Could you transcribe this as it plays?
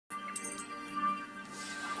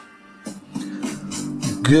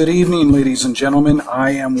Good evening, ladies and gentlemen.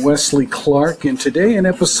 I am Wesley Clark, and today in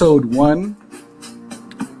episode 1,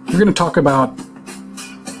 we're going to talk about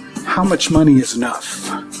how much money is enough.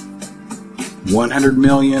 100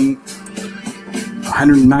 million,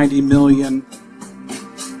 190 million.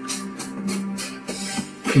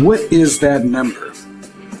 What is that number?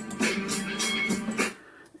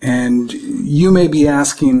 And you may be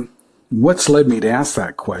asking, what's led me to ask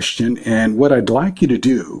that question? And what I'd like you to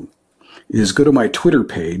do is go to my Twitter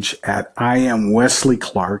page at I am Wesley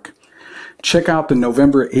Clark. Check out the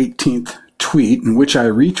November 18th tweet in which I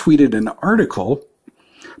retweeted an article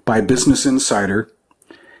by Business Insider.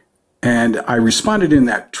 And I responded in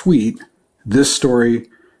that tweet, "This story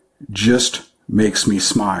just makes me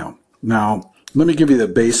smile." Now, let me give you the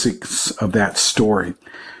basics of that story.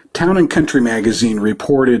 Town and Country magazine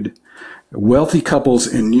reported wealthy couples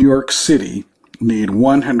in New York City need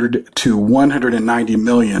 100 to 190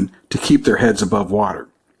 million to keep their heads above water.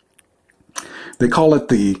 They call it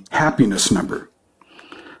the happiness number.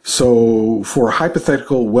 So for a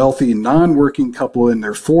hypothetical wealthy non-working couple in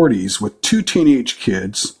their 40s with 2 teenage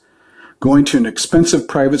kids going to an expensive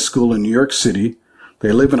private school in New York City,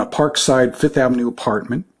 they live in a Parkside Fifth Avenue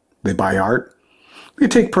apartment, they buy art, they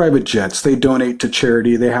take private jets, they donate to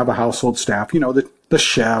charity, they have a household staff, the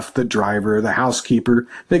chef, the driver, the housekeeper.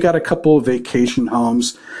 They got a couple of vacation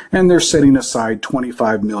homes, and they're setting aside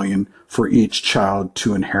 $25 million for each child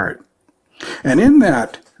to inherit. And in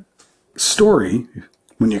that story,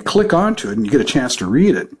 when you click onto it and you get a chance to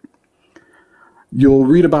read it, you'll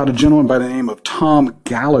read about a gentleman by the name of Tom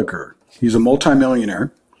Gallagher. He's a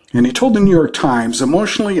multimillionaire, and he told the New York Times,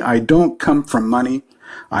 "Emotionally, I don't come from money.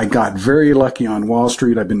 I got very lucky on Wall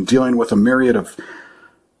Street. I've been dealing with a myriad of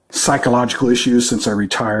psychological issues since I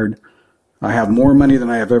retired. I have more money than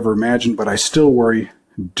I have ever imagined, but I still worry,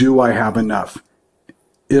 do I have enough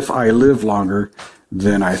if I live longer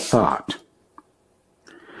than I thought?"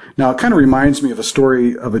 Now, it kind of reminds me of a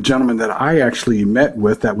story of a gentleman that I actually met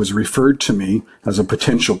with that was referred to me as a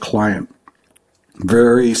potential client.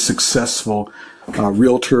 Very successful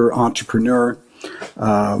realtor, entrepreneur.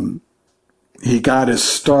 He got his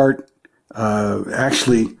start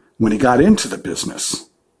actually when he got into the business.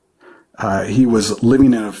 He was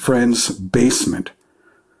living in a friend's basement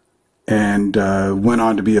and went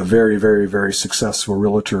on to be a very, very, very successful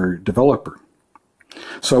realtor developer.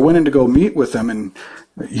 So I went in to go meet with him, and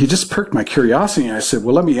he just perked my curiosity. And I said,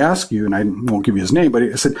 "Well, let me ask you," and I won't give you his name, but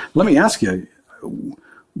I said, "Let me ask you,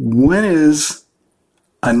 when is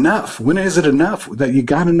enough? When is it enough that you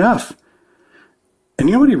got enough?" And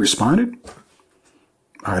you know what he responded?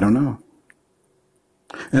 "I don't know."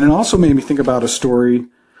 And it also made me think about a story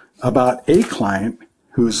about a client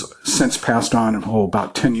who's since passed on,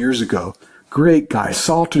 about 10 years ago. Great guy,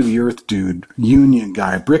 salt of the earth dude, union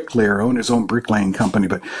guy, bricklayer, owned his own bricklaying company,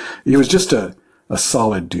 but he was just a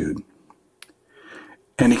solid dude.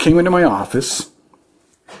 And he came into my office,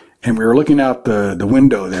 and we were looking out the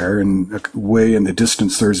window there, and way in the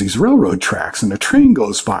distance there's these railroad tracks, and a train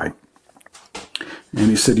goes by.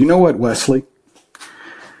 And he said, "You know what, Wesley?"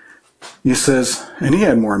 He says, and he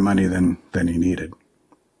had more money than he needed.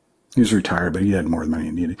 He was retired, but he had more money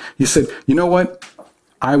than he needed. He said, "You know what?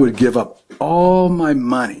 I would give up all my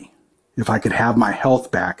money if I could have my health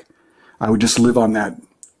back. I would just live on that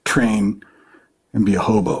train and be a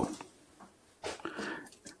hobo."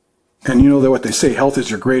 And you know what they say, health is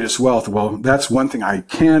your greatest wealth. Well, that's one thing I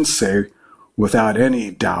can say without any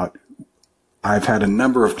doubt. I've had a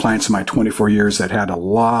number of clients in my 24 years that had a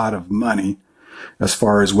lot of money as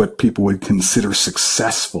far as what people would consider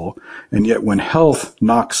successful. And yet when health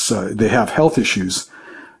knocks, they have health issues,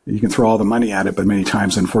 you can throw all the money at it, but many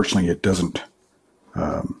times, unfortunately, it doesn't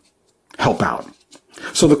help out.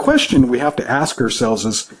 So the question we have to ask ourselves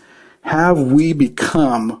is, have we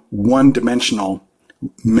become one-dimensional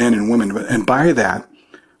men and women? And by that,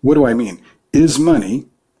 what do I mean? Is money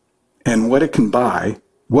and what it can buy,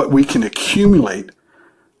 what we can accumulate,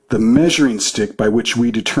 the measuring stick by which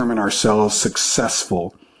we determine ourselves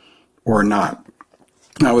successful or not?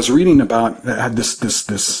 I was reading about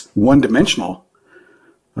this one-dimensional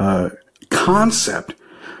concept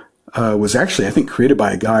was actually, I think, created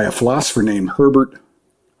by a philosopher named Herbert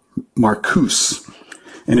Marcuse.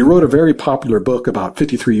 And he wrote a very popular book about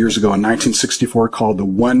 53 years ago in 1964 called The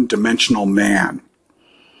One-Dimensional Man.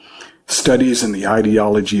 Studies in the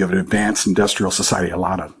Ideology of an Advanced Industrial Society. A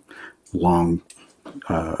lot of long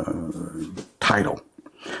title.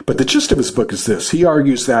 But the gist of his book is this. He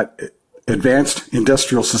argues that advanced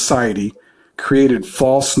industrial society created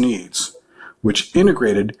false needs, which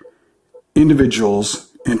integrated individuals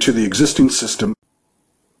into the existing system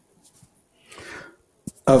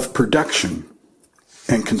of production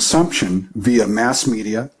and consumption via mass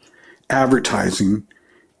media, advertising,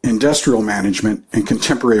 industrial management, and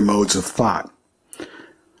contemporary modes of thought.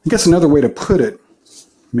 I guess another way to put it,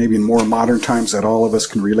 maybe in more modern times that all of us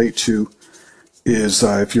can relate to, is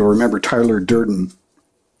if you'll remember Tyler Durden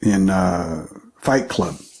in Fight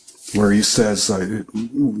Club, where he says,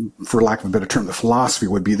 for lack of a better term, the philosophy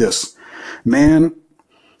would be this: man,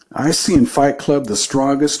 I see in Fight Club the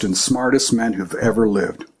strongest and smartest men who've ever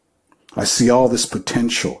lived. I see all this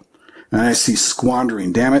potential, and I see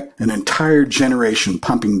squandering, damn it, an entire generation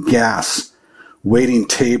pumping gas, waiting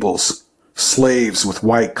tables, slaves with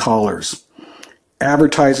white collars.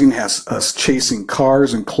 Advertising has us chasing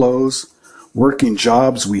cars and clothes, working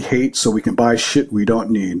jobs we hate so we can buy shit we don't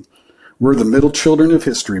need. We're the middle children of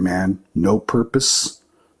history, man. No purpose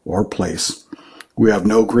or place. We have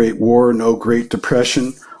no great war, no great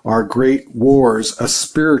depression. Our great war's a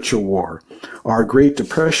spiritual war. Our great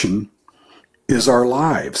depression is our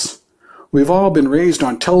lives. We've all been raised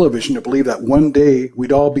on television to believe that one day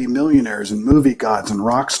we'd all be millionaires and movie gods and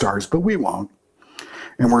rock stars, but we won't.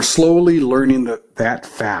 And we're slowly learning that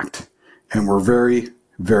fact, and we're very,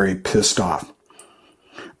 very pissed off.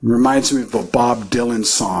 It reminds me of a Bob Dylan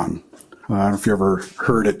song. I don't know if you ever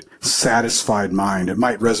heard it, Satisfied Mind. It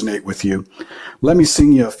might resonate with you. Let me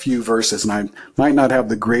sing you a few verses, and I might not have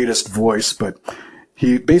the greatest voice, but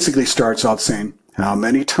he basically starts out saying, how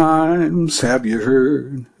many times have you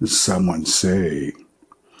heard someone say,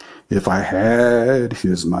 if I had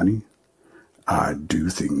his money, I'd do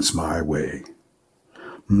things my way.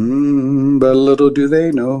 But little do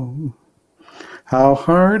they know how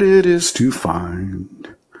hard it is to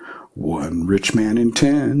find one rich man in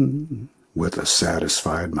 10 with a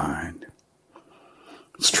satisfied mind.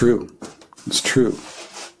 It's true. It's true.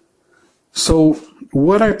 So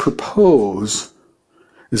what I propose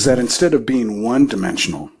is that instead of being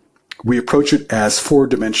one-dimensional, we approach it as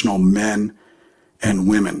four-dimensional men and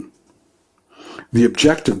women. The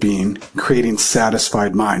objective being creating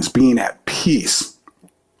satisfied minds, being at peace.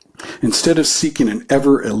 Instead of seeking an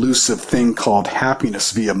ever-elusive thing called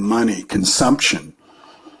happiness via money, consumption,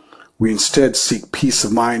 we instead seek peace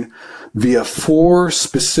of mind via four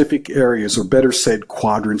specific areas, or better said,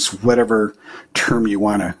 quadrants, whatever term you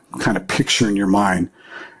want to kind of picture in your mind.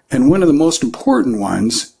 And one of the most important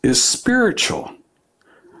ones is spiritual.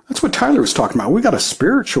 That's what Tyler was talking about. We got a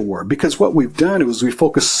spiritual war because what we've done is we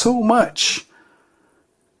focus so much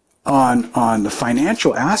on the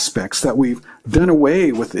financial aspects that we've done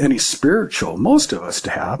away with any spiritual, most of us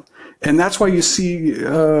to have. And that's why you see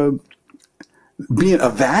being a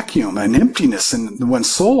vacuum, an emptiness in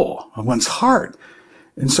one's soul, one's heart.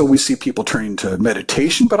 And so we see people turning to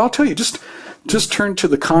meditation, but I'll tell you, just turn to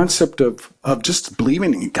the concept of just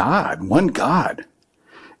believing in God, one God,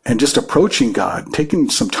 and just approaching God, taking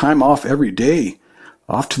some time off every day,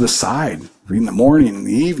 off to the side, in the morning, in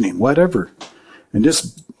the evening, whatever, and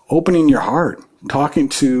just opening your heart, talking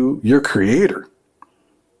to your Creator,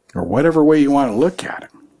 or whatever way you want to look at it.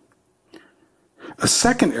 A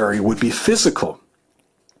second area would be physical,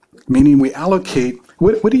 meaning we allocate,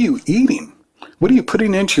 what are you eating? What are you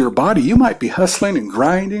putting into your body? You might be hustling and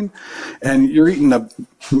grinding, and you're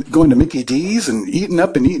going to Mickey D's and eating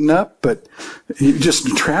up, but you're just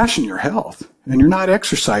trashing your health, and you're not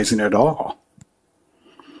exercising at all.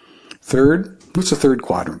 Third, what's the third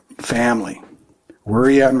quadrant? Family. Where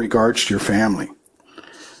are you at in regards to your family?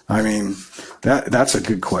 I mean, that's a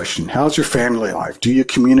good question. How's your family life? Do you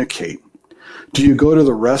communicate? Do you go to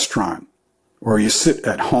the restaurant? Or you sit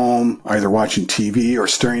at home, either watching TV or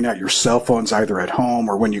staring at your cell phones, either at home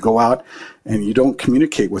or when you go out, and you don't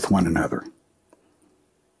communicate with one another.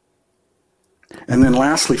 And then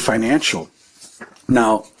lastly, financial.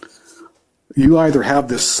 Now, you either have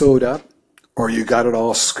this sewed up or you got it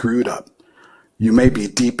all screwed up. You may be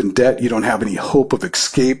deep in debt. You don't have any hope of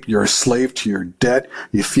escape. You're a slave to your debt.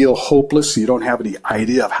 You feel hopeless. You don't have any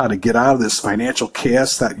idea of how to get out of this financial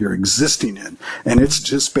chaos that you're existing in. And it's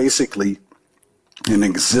just basically in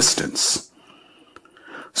existence.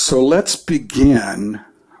 So let's begin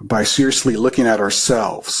by seriously looking at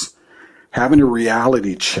ourselves, having a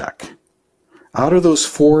reality check. Out of those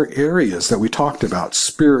four areas that we talked about,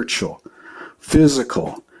 spiritual,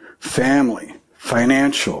 physical, family,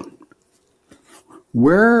 financial,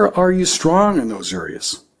 where are you strong in those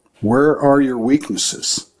areas? Where are your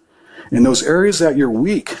weaknesses? In those areas that you're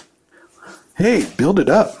weak, hey, build it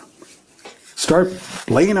up. Start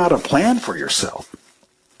laying out a plan for yourself.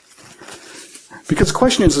 Because the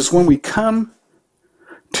question is when we come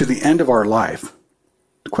to the end of our life,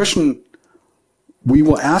 the question we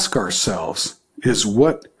will ask ourselves is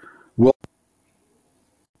what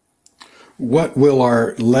will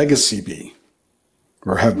our legacy be?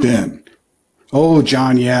 or have been. Oh,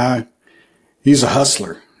 John, yeah, he's a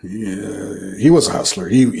hustler. He was a hustler.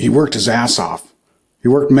 He worked his ass off. He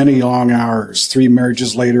worked many long hours, 3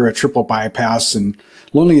 marriages later, a triple bypass, and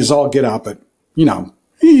lonely as all get out, but, you know,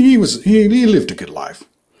 he lived a good life.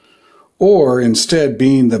 Or instead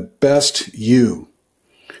being the best you,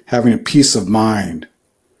 having a peace of mind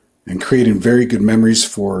and creating very good memories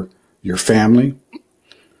for your family,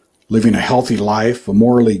 living a healthy life, a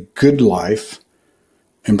morally good life,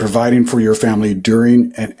 and providing for your family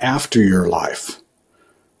during and after your life.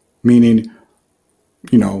 Meaning,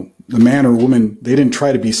 you know, the man or woman, they didn't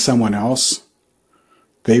try to be someone else.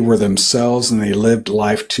 They were themselves and they lived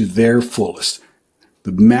life to their fullest,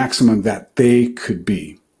 the maximum that they could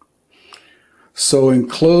be. So in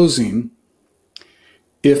closing,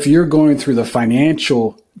 if you're going through the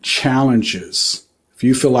financial challenges, if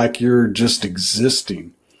you feel like you're just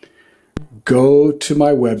existing, go to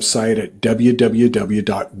my website at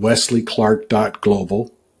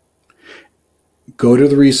www.wesleyclark.global. Go to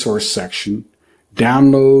the resource section,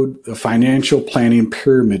 download the financial planning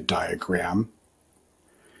pyramid diagram.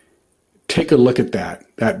 Take a look at that.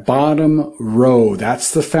 That bottom row,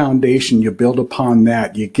 that's the foundation. You build upon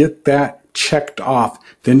that. You get that checked off.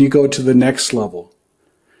 Then you go to the next level,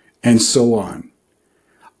 and so on.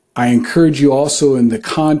 I encourage you also in the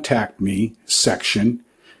contact me section,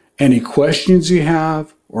 any questions you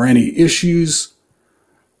have or any issues,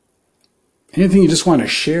 anything you just want to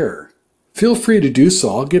share, feel free to do so.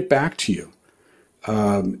 I'll get back to you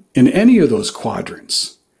in any of those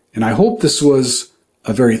quadrants. And I hope this was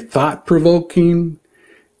a very thought-provoking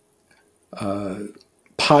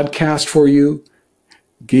podcast for you,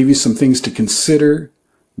 gave you some things to consider,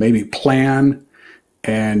 maybe plan,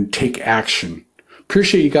 and take action.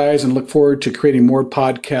 Appreciate you guys and look forward to creating more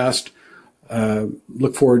podcasts.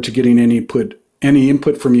 Look forward to getting any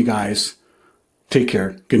input from you guys. Take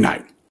care. Good night.